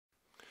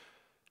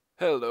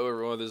Hello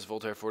everyone, this is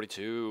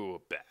Voltair42,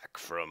 back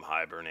from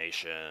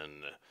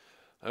hibernation.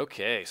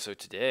 Okay, so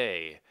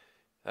today,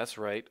 that's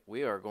right,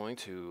 we are going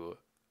to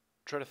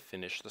try to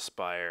finish the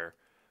Spire.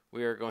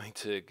 We are going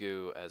to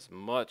do as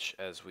much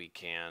as we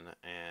can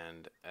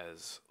and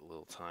as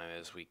little time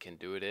as we can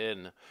do it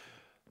in.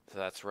 So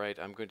that's right,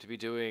 I'm going to be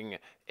doing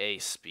a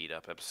speed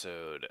up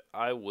episode.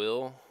 I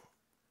will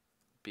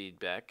be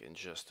back in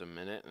just a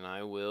minute and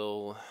I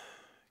will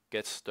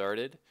get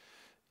started.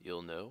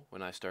 You'll know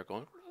when I start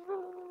going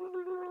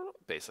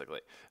basically.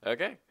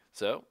 Okay,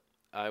 so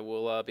I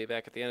will be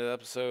back at the end of the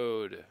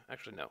episode.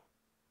 Actually, no,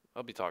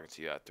 I'll be talking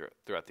to you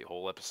throughout the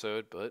whole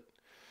episode, but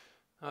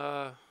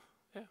yeah,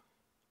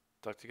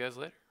 talk to you guys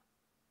later.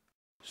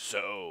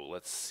 So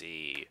let's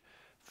see.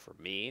 For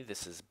me,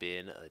 this has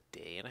been a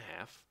day and a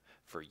half.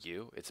 For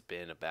you, it's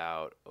been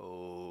about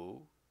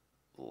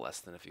less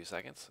than a few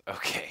seconds.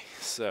 Okay,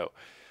 so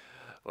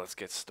let's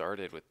get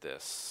started with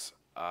this.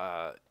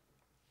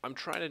 I'm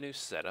trying a new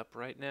setup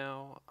right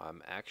now.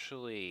 I'm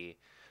actually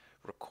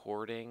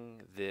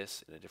recording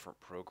this in a different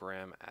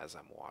program as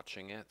I'm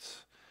watching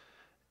it,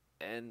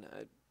 and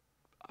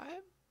I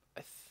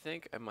I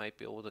think I might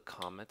be able to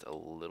comment a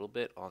little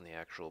bit on the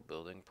actual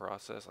building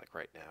process. Like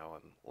right now,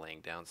 I'm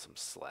laying down some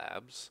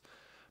slabs,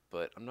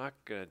 but I'm not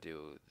gonna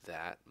do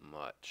that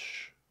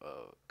much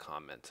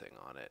commenting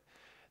on it.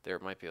 There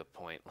might be a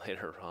point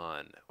later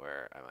on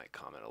where I might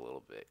comment a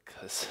little bit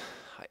because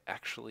I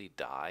actually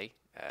die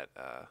at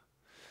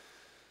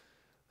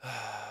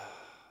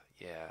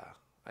yeah,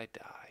 I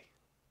die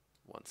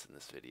once in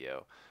this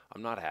video.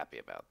 I'm not happy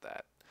about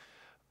that,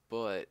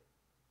 but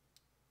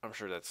I'm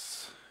sure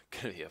that's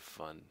gonna be a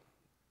fun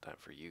time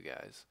for you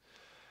guys.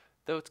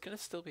 Though it's gonna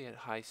still be at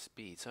high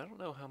speed, so I don't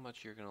know how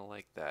much you're gonna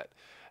like that.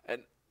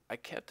 And I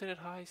kept it at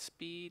high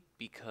speed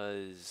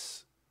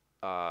because,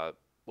 uh,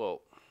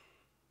 well,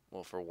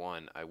 well, for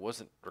one, I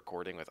wasn't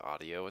recording with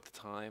audio at the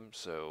time,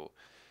 so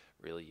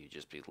really you'd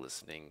just be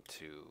listening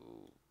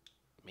to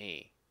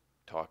me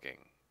talking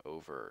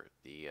over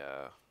the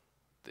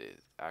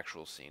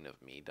actual scene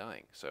of me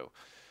dying. So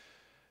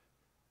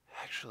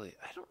actually,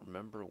 I don't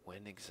remember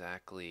when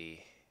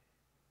exactly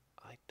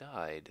I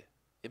died.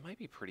 It might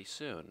be pretty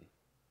soon.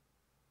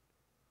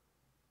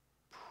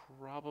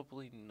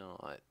 Probably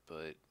not,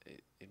 but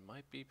it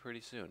might be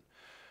pretty soon.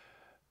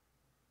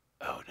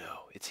 Oh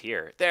no, it's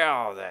here. There,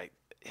 oh that.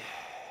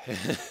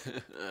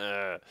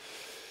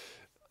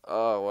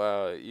 Oh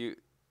wow,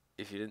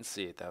 if you didn't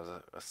see it, that was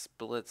a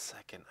split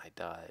second I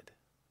died.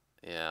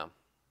 Yeah.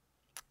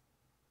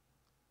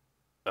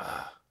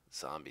 Ugh,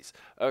 zombies.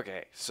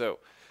 Okay, so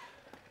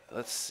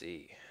let's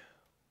see.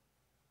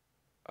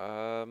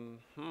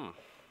 Hmm.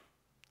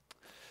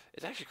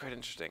 It's actually quite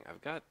interesting.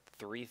 I've got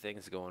three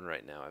things going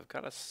right now. I've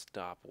got a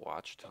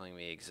stopwatch telling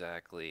me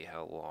exactly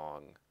how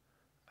long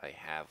I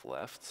have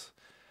left.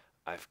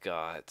 I've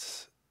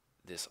got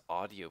this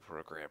audio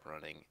program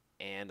running,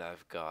 and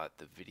I've got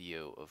the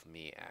video of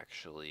me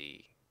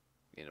actually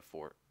in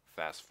a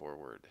fast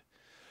forward.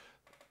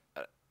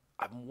 Uh,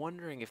 I'm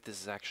wondering if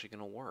this is actually going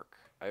to work.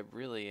 I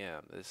really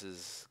am. This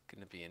is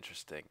going to be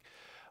interesting.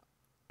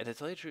 And to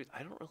tell you the truth,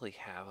 I don't really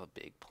have a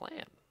big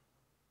plan.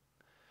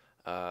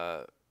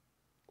 Uh,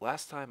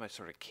 Last time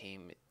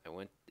I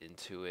went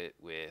into it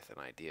with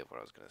an idea of what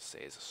I was going to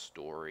say as a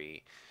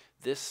story.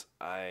 This,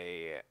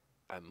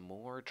 I'm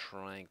more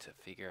trying to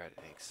figure out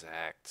an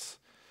exact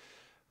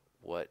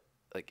what,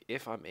 like,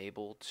 if I'm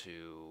able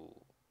to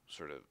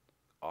sort of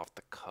off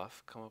the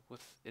cuff come up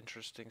with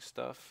interesting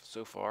stuff.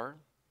 So far,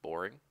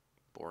 boring,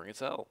 boring as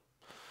hell.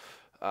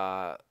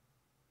 Uh,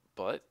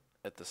 but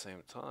at the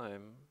same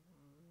time,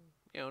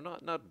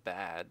 not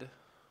bad.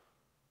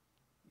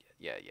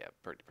 Yeah,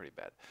 pretty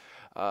bad.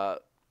 Uh,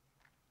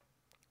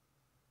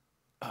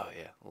 oh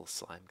yeah, a little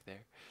slime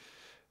there.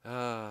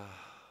 Uh,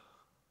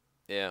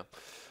 yeah.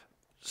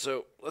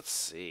 So let's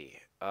see.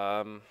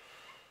 I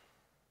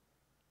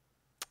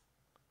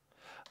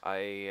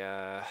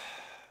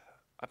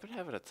I've been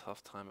having a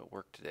tough time at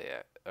work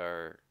today,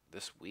 or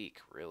this week,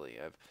 really.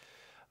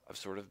 I've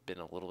sort of been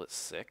a little bit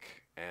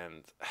sick,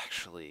 and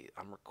actually,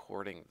 I'm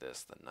recording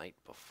this the night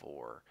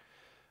before.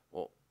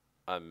 Well,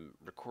 I'm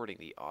recording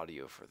the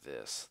audio for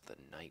this the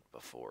night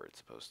before it's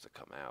supposed to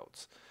come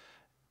out.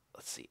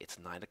 Let's see, it's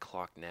 9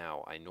 o'clock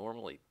now. I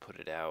normally put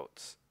it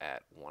out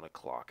at 1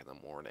 o'clock in the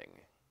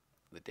morning,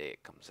 the day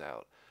it comes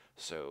out.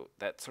 So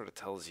that sort of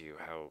tells you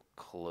how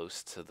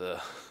close to the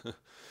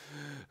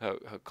how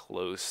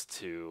close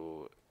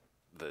to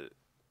the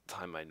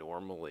time I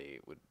normally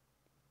would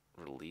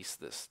release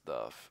this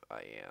stuff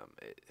I am.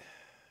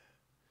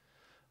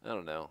 I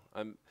don't know.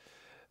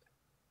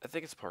 I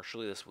think it's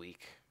partially this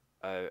week.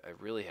 I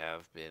really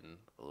have been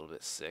a little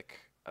bit sick.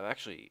 I've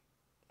actually,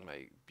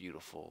 my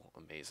beautiful,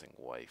 amazing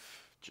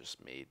wife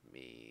just made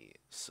me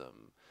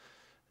some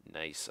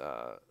nice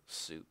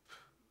soup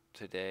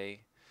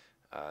today.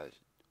 Uh,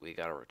 we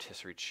got a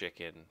rotisserie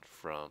chicken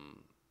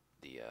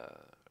the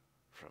uh,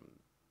 from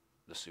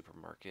the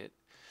supermarket,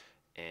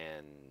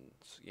 and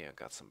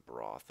got some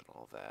broth and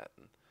all that,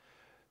 and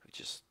we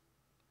just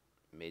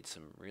made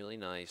some really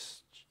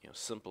nice,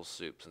 simple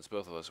soup. Since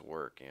both of us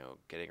work,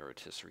 getting a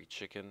rotisserie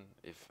chicken,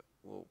 if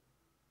well,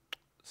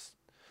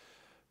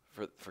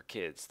 for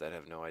kids that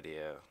have no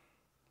idea,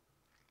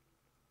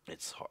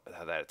 it's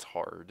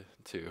hard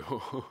to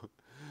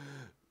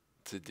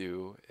to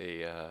do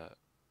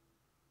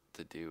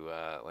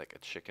like a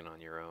chicken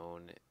on your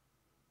own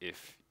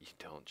if you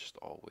don't just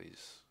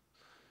always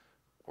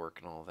work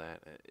and all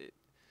that.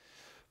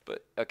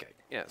 But okay,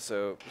 yeah.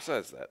 So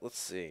besides that, let's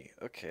see.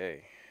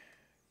 Okay,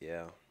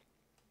 yeah.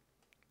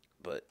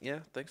 But yeah,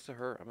 thanks to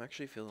her, I'm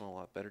actually feeling a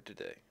lot better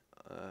today.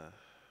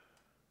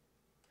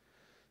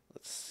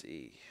 Let's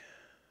see.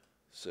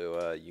 So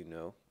as you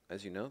know,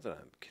 that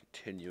I'm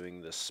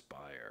continuing the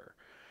Spire,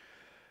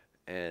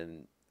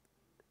 and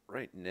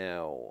right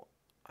now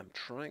I'm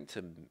trying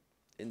to,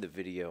 in the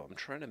video, I'm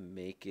trying to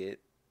make it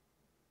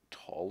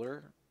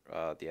taller.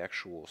 The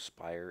actual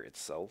Spire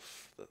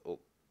itself. Let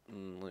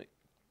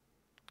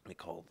me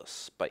call it the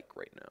spike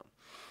right now.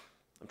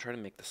 I'm trying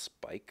to make the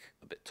spike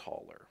a bit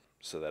taller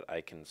so that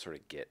I can sort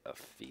of get a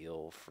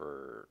feel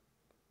for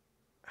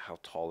how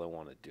tall I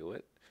want to do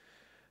it.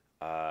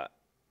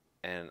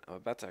 And I'm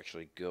about to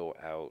actually go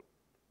out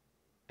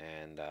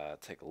and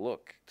take a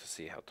look to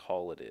see how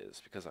tall it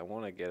is, because I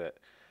want to get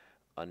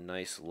a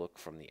nice look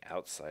from the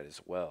outside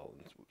as well.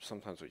 And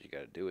sometimes what you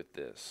got to do with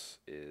this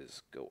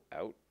is go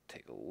out,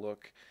 take a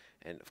look,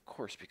 and of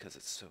course, because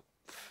it's so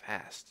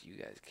fast, you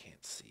guys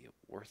can't see it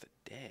worth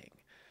a dang.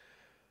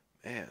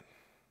 Man.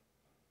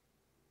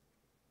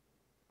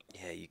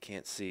 Yeah, you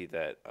can't see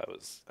that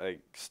I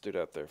stood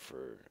out there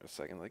for a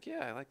second like,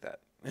 yeah, I like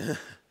that.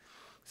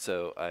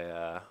 So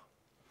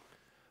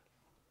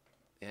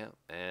yeah,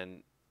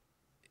 and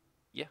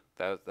yeah,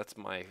 that's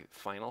my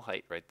final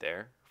height right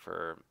there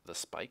for the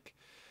spike.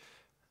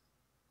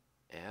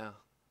 Yeah.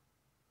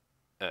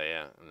 Oh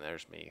yeah, and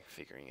there's me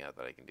figuring out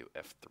that I can do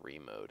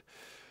F3 mode.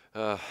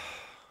 Uh,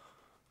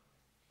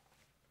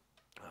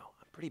 oh,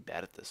 I'm pretty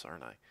bad at this,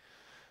 aren't I?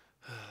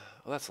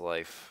 Well, that's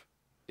life.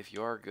 If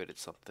you are good at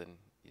something,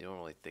 you don't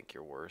really think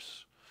you're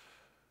worse.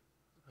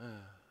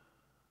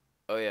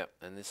 Oh yeah,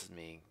 and this is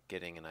me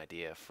getting an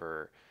idea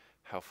for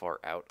how far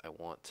out I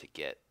want to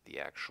get the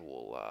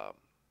actual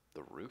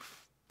the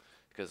roof,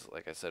 because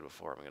like I said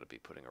before, I'm going to be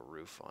putting a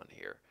roof on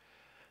here.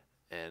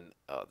 And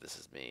this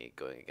is me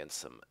going against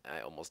some.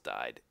 I almost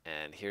died,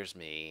 and here's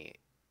me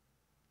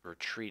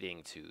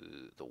retreating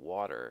to the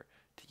water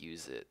to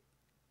use it,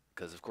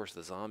 because of course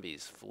the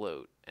zombies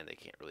float and they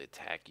can't really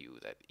attack you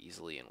that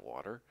easily in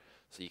water,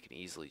 so you can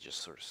easily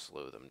just sort of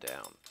slow them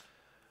down,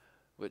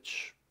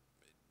 which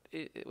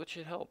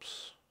it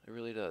helps. It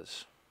really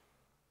does.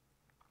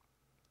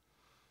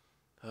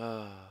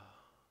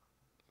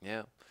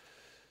 Yeah.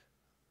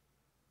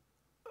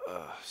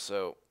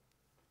 So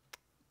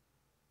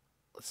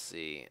let's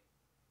see.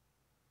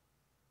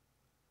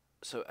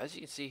 So as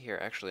you can see here,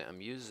 actually,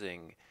 I'm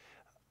using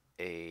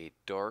a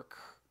dark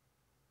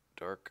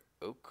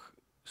oak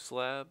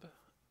slab,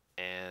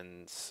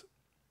 and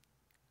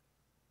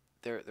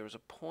there was a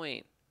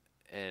point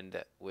and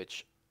at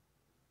which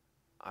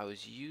I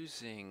was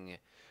using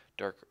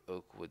dark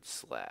oak wood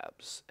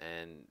slabs,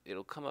 and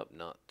it'll come up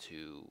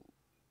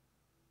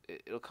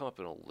it'll come up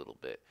in a little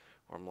bit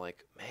where I'm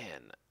like,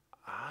 man,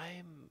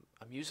 I'm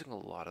using a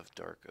lot of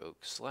dark oak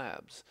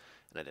slabs,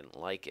 and I didn't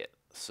like it.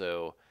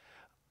 So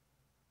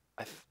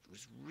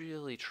was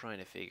really trying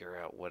to figure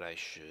out what I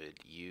should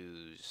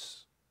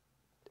use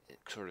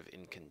sort of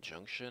in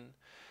conjunction,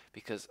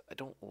 because I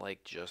don't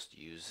like just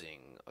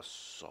using a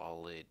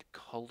solid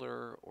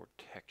color or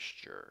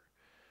texture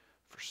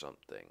for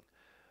something.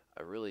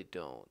 I really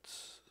don't.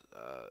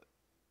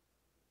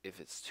 If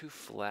it's too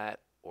flat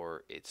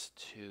or it's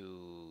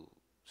too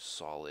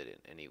solid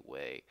in any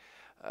way,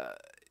 uh,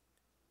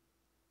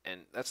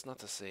 and that's not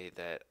to say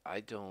that I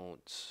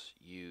don't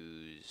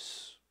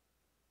use,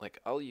 like,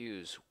 I'll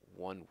use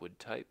one wood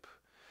type,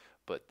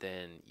 but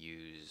then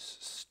use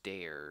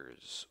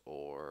stairs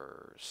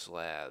or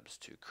slabs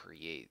to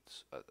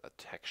create a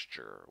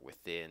texture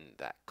within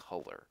that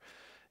color.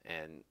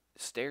 And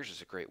stairs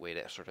is a great way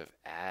to sort of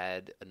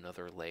add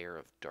another layer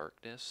of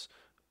darkness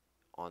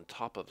on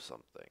top of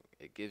something.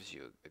 It gives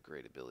you a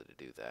great ability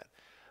to do that.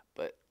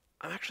 But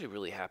I'm actually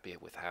really happy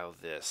with how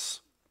this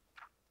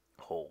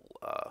whole,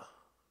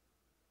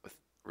 with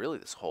really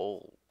this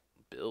whole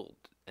build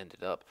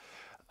ended up.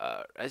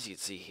 As you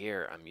can see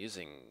here, I'm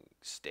using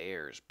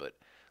stairs, but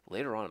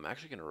later on I'm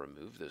actually going to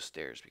remove those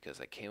stairs because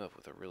I came up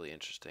with a really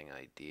interesting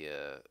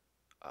idea.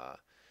 Uh,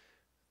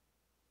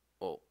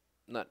 well,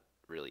 not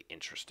really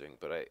interesting,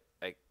 but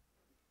I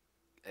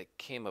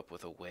came up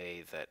with a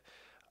way that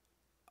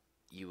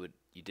you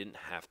didn't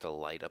have to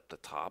light up the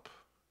top,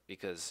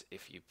 because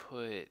if you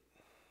put,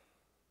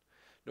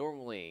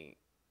 normally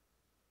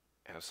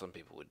how some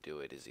people would do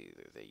it is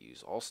either they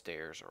use all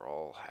stairs or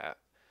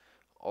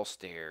all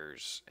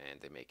stairs and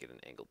they make it an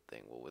angled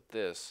thing. Well, with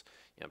this,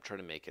 I'm trying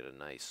to make it a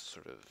nice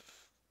sort of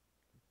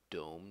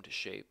domed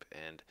shape,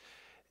 and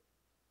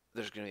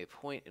there's going to be a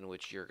point in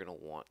which you're going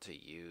to want to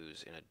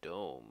use, in a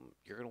dome,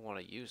 you're going to want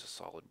to use a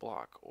solid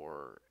block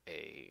or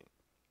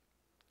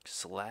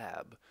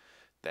slab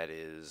that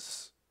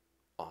is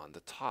on the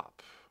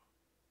top,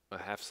 a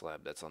half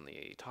slab that's on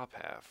the top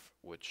half,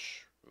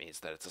 which means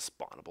that it's a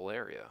spawnable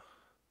area,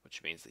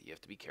 which means that you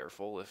have to be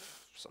careful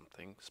if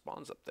something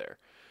spawns up there.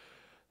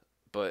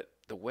 But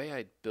the way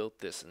I built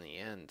this in the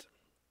end,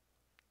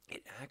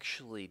 it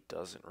actually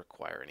doesn't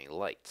require any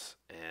light.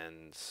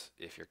 And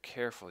if you're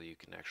careful, you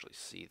can actually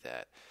see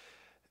that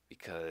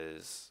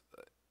because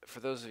for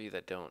those of you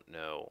that don't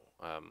know,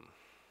 I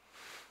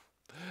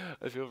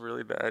feel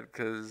really bad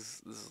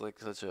because this is like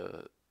such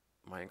a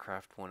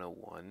Minecraft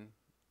 101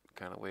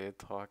 kind of way of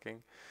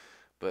talking.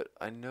 But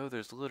I know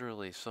there's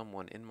literally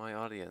someone in my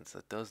audience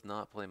that does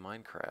not play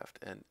Minecraft,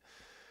 and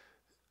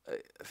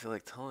I feel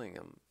like telling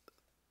him,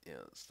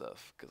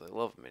 stuff because I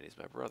love him and he's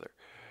my brother.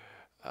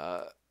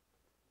 Uh,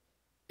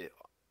 it,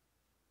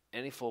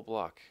 any full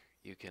block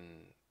you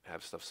can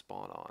have stuff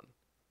spawn on,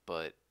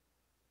 but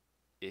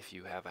if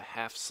you have a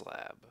half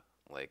slab,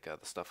 like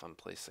the stuff I'm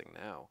placing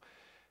now,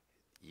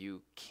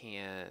 you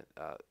can't.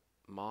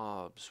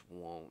 Mobs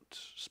won't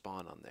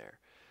spawn on there,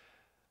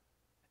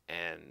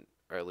 and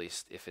or at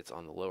least if it's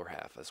on the lower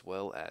half, as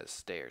well as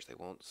stairs, they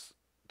won't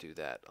do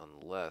that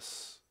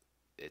unless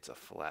it's a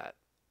flat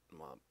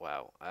mob.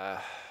 Wow.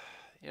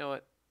 You know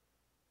what?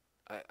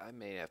 I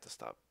may have to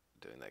stop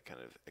doing that kind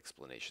of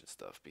explanation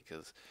stuff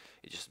because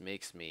it just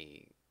makes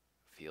me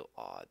feel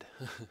odd.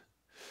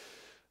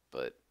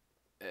 But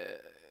uh,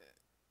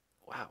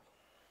 wow,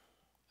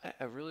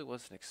 I really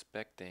wasn't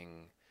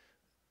expecting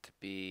to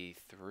be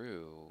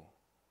through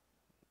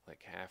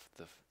like half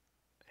of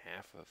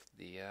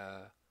the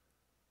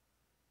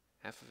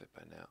half of it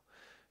by now.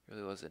 It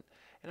really wasn't.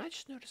 And I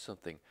just noticed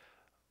something.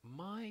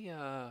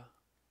 My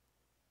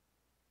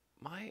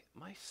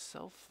my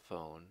cell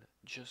phone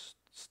just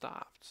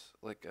stopped.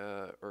 Like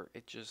or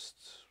it just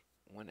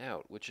went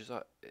out, which is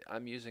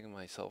I'm using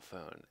my cell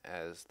phone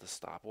as the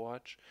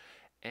stopwatch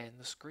and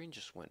the screen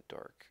just went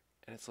dark.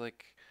 And it's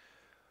like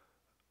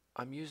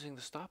I'm using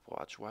the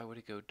stopwatch. Why would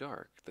it go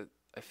dark? That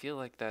I feel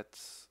like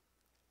that's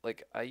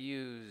like I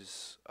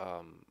use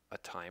a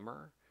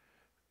timer.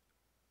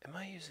 Am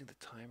I using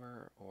the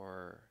timer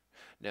or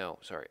no?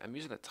 Sorry, I'm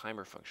using the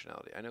timer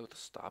functionality. I know with the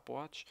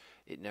stopwatch,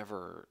 it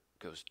never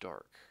goes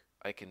dark.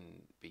 I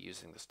can be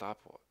using the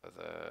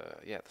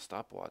the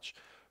stopwatch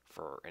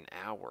for an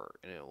hour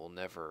and it will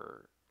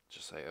never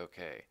just say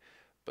okay.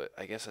 But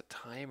I guess a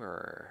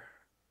timer,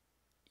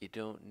 you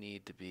don't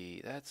need to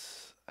be. I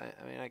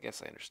mean, I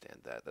guess I understand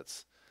that.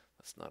 That's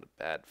not a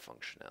bad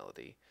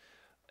functionality.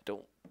 I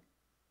don't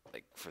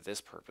like for this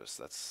purpose.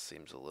 That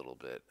seems a little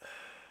bit.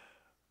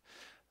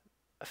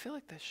 I feel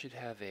like that should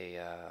have a.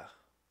 I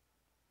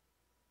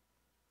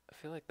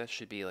feel like that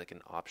should be like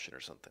an option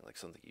or something, like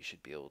something you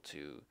should be able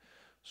to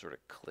sort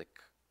of click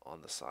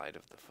on the side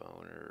of the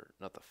phone, or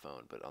not the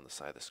phone, but on the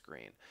side of the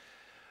screen.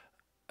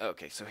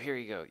 Okay, so here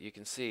you go. You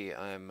can see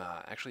I'm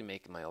actually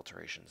making my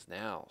alterations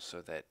now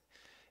so that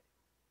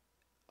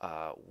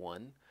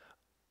one,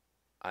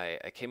 I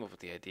came up with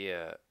the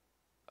idea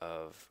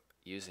of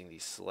using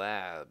these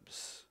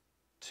slabs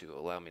to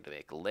allow me to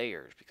make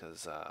layers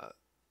because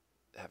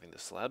having the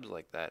slabs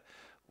like that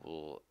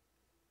will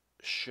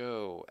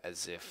show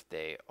as if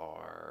they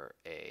are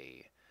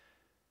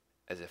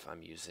as if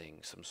I'm using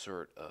some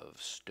sort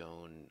of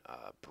stone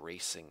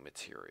bracing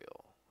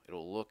material.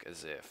 It'll look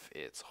as if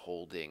it's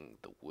holding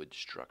the wood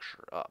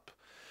structure up.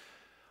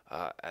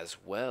 As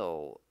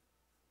well,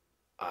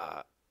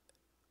 uh,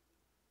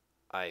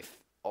 I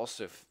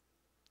also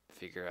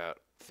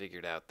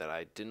figured out that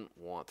I didn't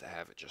want to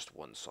have it just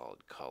one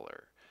solid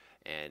color,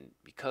 and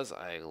because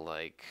I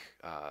like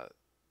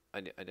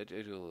I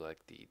do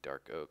like the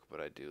dark oak, but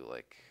I do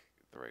like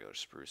the regular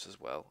spruce as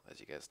well, as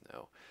you guys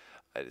know.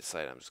 I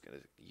decided I'm just going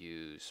to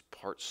use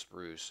part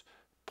spruce,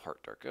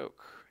 part dark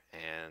oak,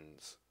 and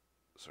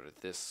sort of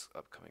this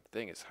upcoming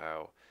thing is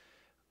how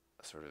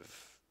I sort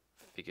of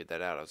figured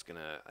that out.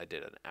 I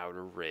did an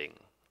outer ring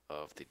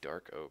of the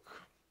dark oak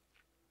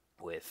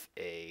with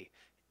a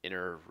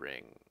inner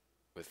ring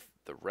with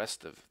the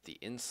rest of the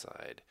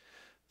inside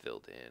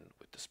filled in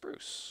with the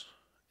spruce.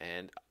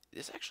 And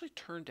this actually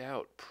turned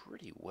out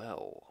pretty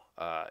well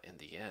in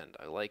the end.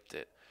 I liked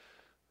it,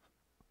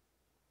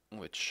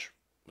 which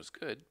was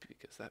good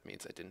because that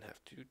means I didn't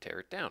have to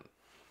tear it down.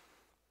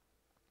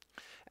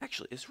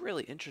 Actually, it's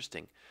really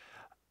interesting.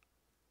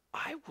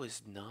 I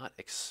was not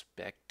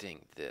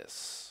expecting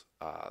this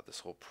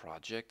whole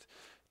project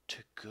to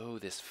go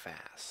this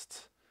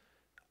fast.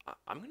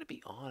 I'm going to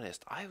be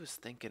honest. I was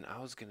thinking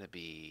I was going to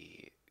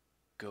be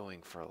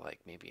going for like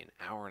maybe an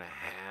hour and a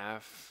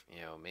half,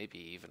 maybe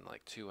even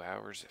like 2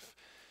 hours if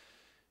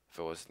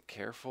I wasn't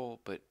careful.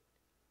 But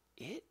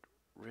it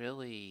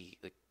really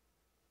like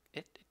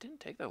it didn't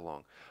take that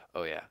long.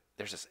 Oh yeah,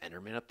 there's this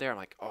Enderman up there. I'm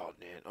like, oh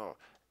man, oh,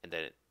 and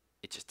then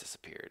it just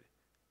disappeared.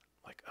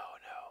 I'm like, oh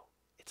no,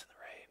 it's in the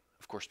rain.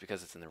 Of course,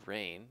 because it's in the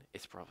rain,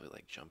 it's probably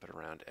like jumping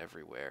around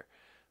everywhere.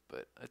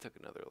 But I took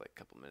another like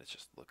couple minutes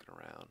just looking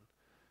around,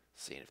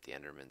 seeing if the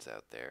Enderman's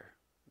out there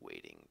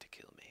waiting to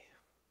kill me.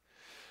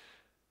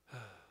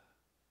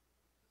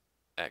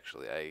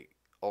 Actually,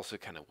 also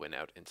kind of went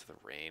out into the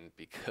rain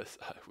because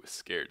I was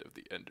scared of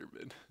the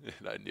Enderman,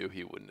 and I knew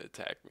he wouldn't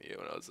attack me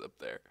when I was up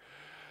there.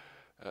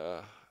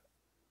 Uh,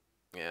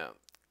 yeah.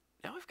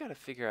 Now I've got to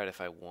figure out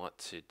if I want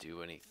to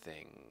do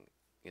anything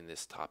in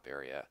this top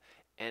area.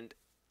 And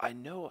I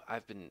know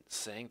I've been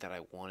saying that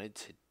I wanted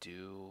to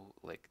do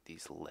like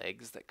these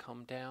legs that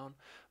come down,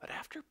 but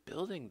after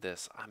building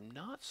this, I'm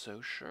not so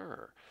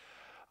sure.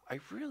 I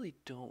really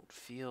don't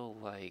feel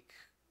like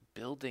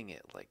building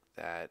it like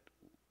that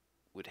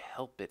would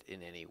help it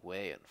in any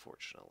way,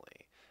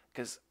 unfortunately.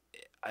 Because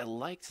I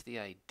liked the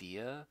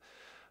idea,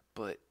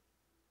 but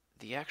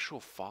the actual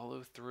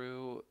follow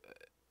through,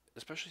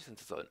 especially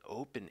since it's an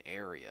open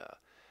area,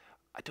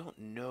 I don't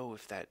know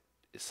if that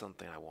is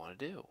something I want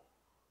to do.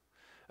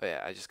 Oh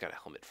yeah, I just got a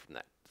helmet from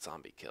that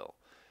zombie kill.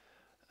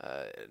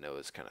 I know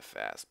it's kind of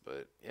fast,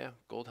 but yeah,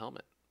 gold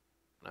helmet.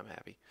 I'm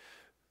happy.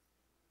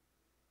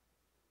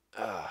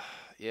 Uh,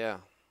 yeah.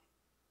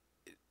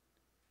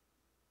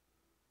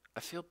 I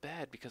feel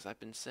bad because I've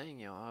been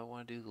saying, I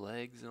want to do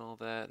legs and all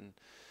that, and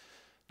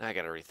now I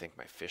got to rethink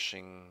my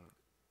fishing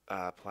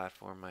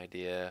platform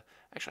idea.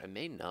 Actually, I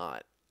may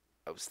not.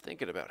 I was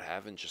thinking about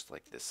having just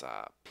like this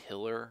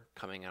pillar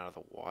coming out of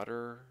the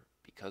water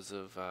because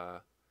of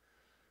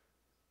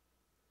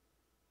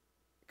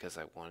because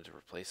I wanted to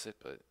replace it,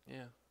 but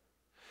yeah.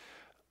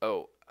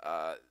 Oh,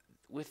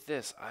 with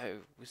this, I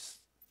was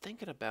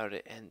thinking about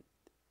it, and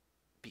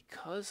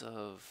because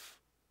of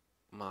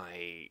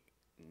my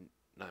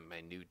not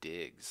my new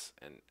digs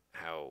and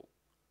how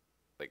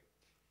like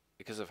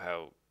because of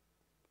how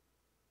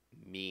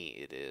me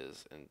it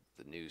is and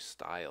the new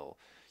style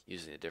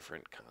using the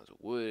different kinds of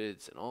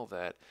woods and all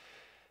that,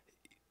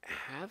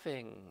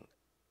 having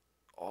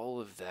all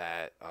of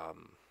that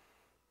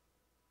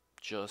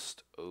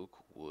just oak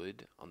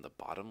wood on the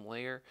bottom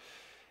layer,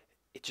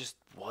 it just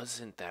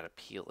wasn't that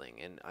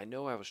appealing. And I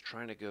know I was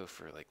trying to go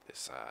for like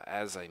this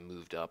as I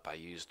moved up I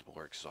used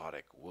more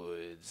exotic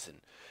woods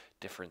and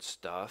different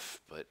stuff,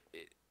 but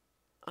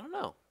I don't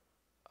know.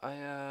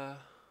 I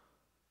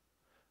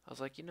was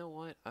like, you know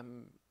what,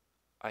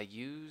 I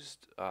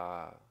used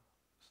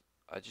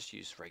I just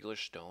used regular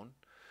stone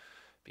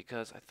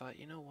because I thought,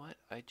 you know what,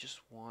 I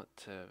want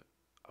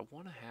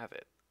to have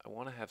it. I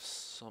want to have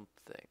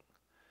something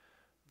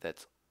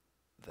that's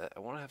that I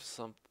want to have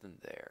something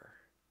there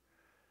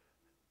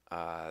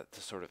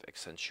to sort of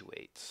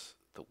accentuate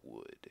the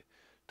wood,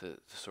 to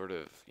sort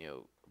of,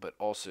 but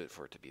also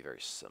for it to be very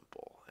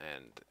simple.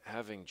 And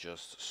having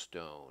just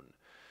stone,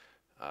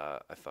 I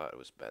thought it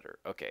was better.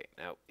 Okay,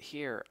 now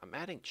here I'm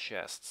adding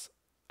chests.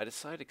 I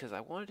decided because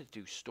I wanted to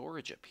do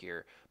storage up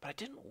here, but I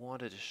didn't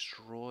want to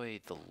destroy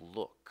the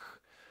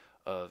look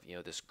of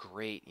this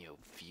great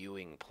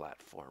viewing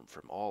platform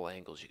from all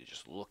angles. You could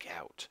just look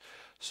out.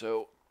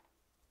 So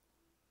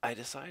I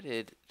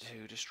decided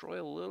to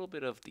destroy a little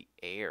bit of the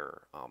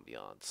air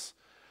ambiance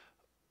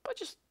by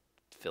just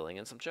filling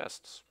in some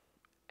chests.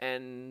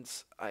 And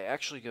I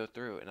actually go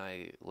through and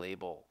I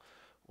label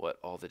what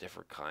all the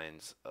different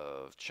kinds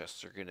of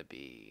chests are going to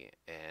be.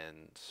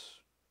 And,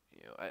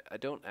 I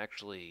don't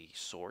actually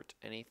sort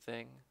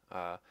anything.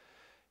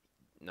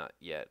 Not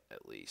yet,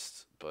 at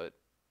least. But,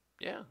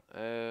 yeah.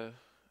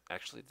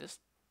 Actually, if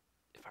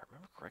I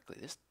remember correctly,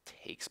 this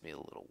takes me a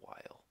little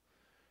while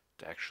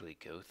to actually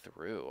go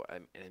through. I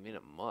mean,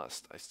 it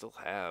must. I still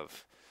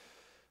have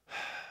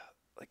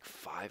like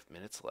 5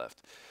 minutes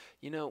left.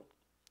 You know,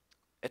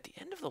 at the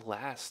end of the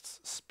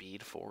last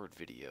speed forward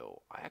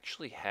video, I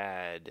actually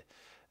had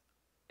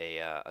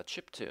a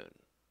chiptune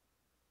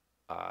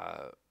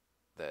uh,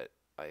 that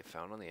I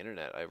found on the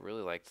internet. I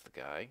really liked the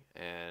guy,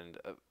 and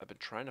I've been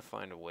trying to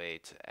find a way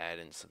to add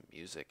in some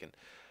music. And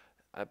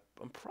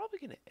I'm probably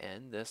going to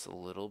end this a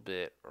little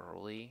bit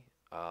early.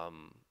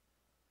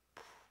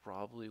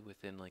 Probably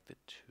within like the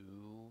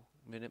 2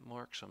 minute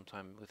mark,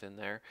 sometime within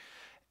there.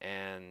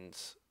 And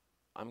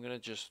I'm gonna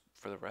just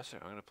for the rest of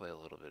it, I'm gonna play a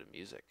little bit of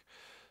music.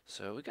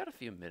 So we got a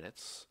few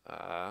minutes.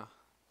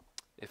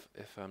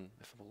 If I'm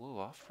a little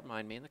off,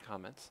 remind me in the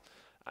comments.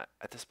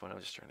 At this point, I'm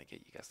just trying to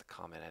get you guys to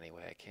comment any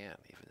way I can,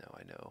 even though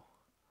I know.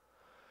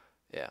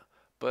 Yeah,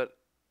 but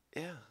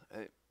yeah,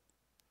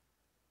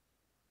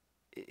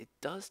 it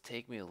does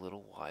take me a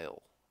little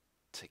while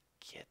to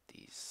get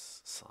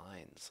these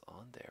signs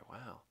on there.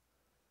 Wow.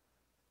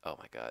 Oh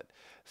my God.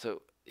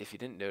 So if you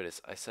didn't notice,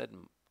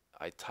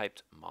 I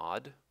typed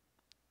mod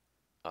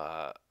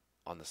uh,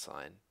 on the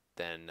sign.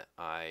 Then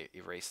I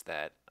erased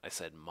that. I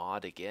said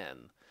mod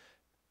again,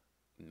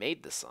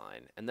 made the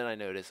sign, and then I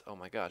noticed, oh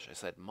my gosh, I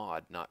said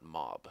mod, not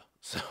mob.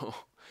 So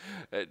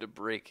I had to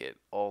break it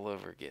all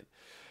over again.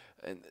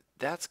 And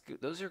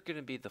those are going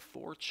to be the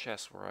 4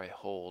 chests where I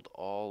hold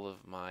all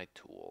of my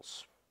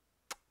tools.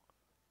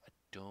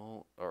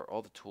 Or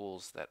all the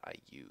tools that I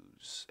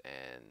use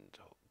and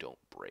don't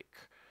break,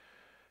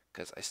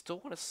 because I still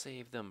want to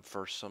save them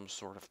for some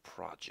sort of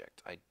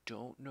project. I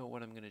don't know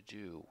what I'm going to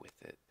do with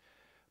it,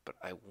 but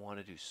I want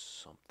to do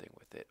something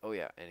with it. Oh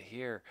yeah, and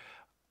here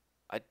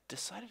I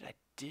decided I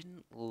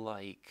didn't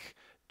like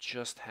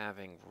just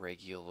having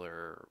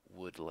regular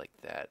wood like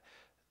that.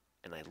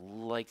 and I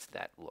liked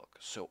that look.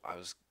 So I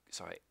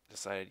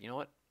decided, you know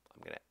what?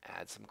 I'm gonna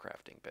add some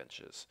crafting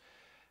benches.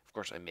 Of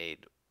course, I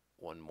made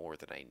one more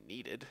than I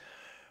needed,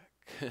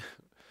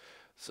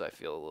 so I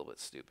feel a little bit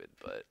stupid.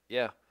 But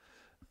yeah,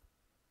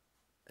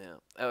 yeah.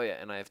 Oh yeah,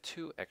 and I have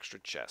 2 extra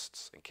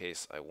chests in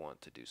case I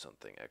want to do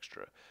something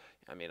extra.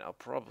 I mean, I'll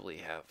probably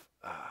have.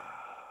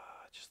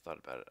 I just thought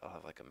about it. I'll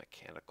have like a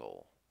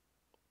mechanical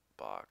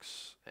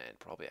box and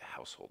probably a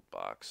household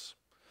box.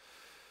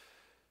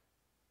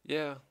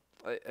 Yeah,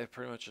 I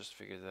pretty much just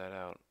figured that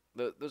out.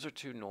 Those are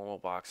 2 normal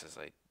boxes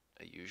I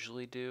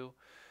usually do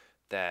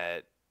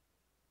that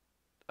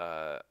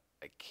I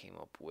came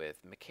up with.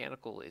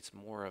 Mechanical, it's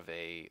more of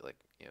a, like,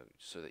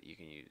 so that you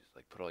can use,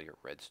 like, put all your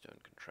redstone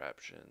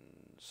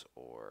contraptions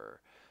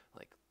or,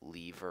 like,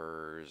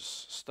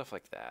 levers, stuff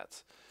like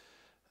that.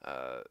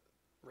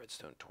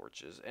 Redstone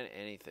torches, and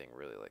anything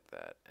really like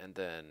that. And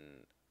then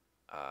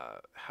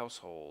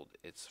household,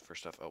 it's for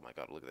stuff. Oh my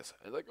god, look at this.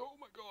 I'm like, oh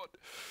my god,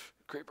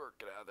 creeper,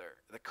 get out of there.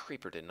 The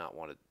creeper did not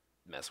want to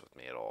mess with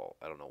me at all.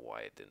 I don't know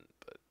why it didn't,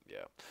 but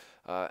yeah.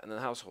 And then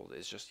household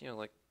is just,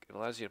 like, it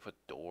allows you to put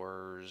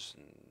doors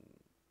and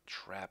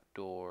trap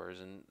doors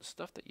and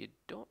stuff that you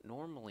don't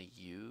normally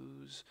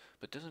use,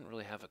 but doesn't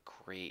really have a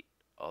great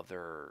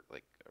other,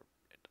 like,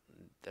 it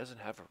doesn't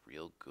have a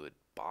real good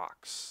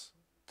box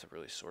to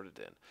really sort it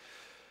in.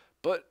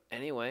 But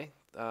anyway,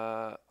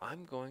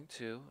 I'm going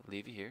to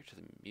leave you here to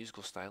the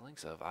musical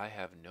stylings of I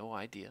Have No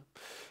Idea.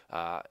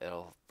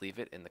 I'll leave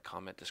it in the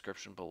comment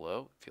description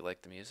below. If you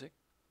like the music,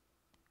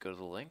 go to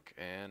the link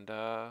and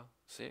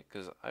see it,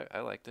 because I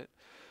liked it.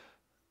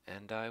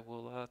 And I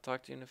will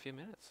talk to you in a few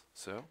minutes.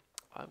 So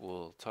I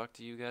will talk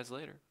to you guys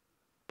later.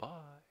 Bye.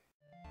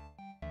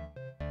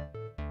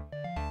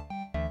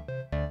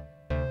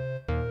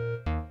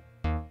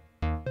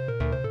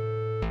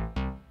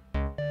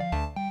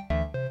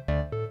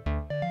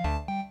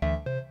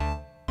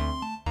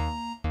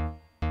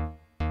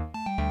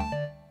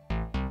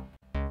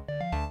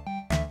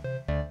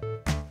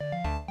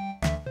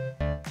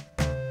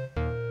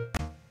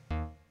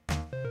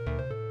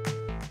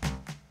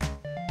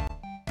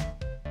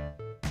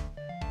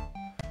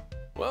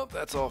 Well,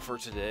 that's all for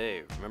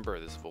today. Remember,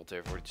 this is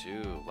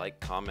Voltair42. Like,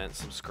 comment,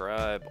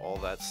 subscribe, all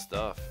that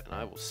stuff. And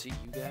I will see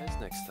you guys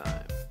next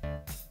time.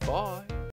 Bye.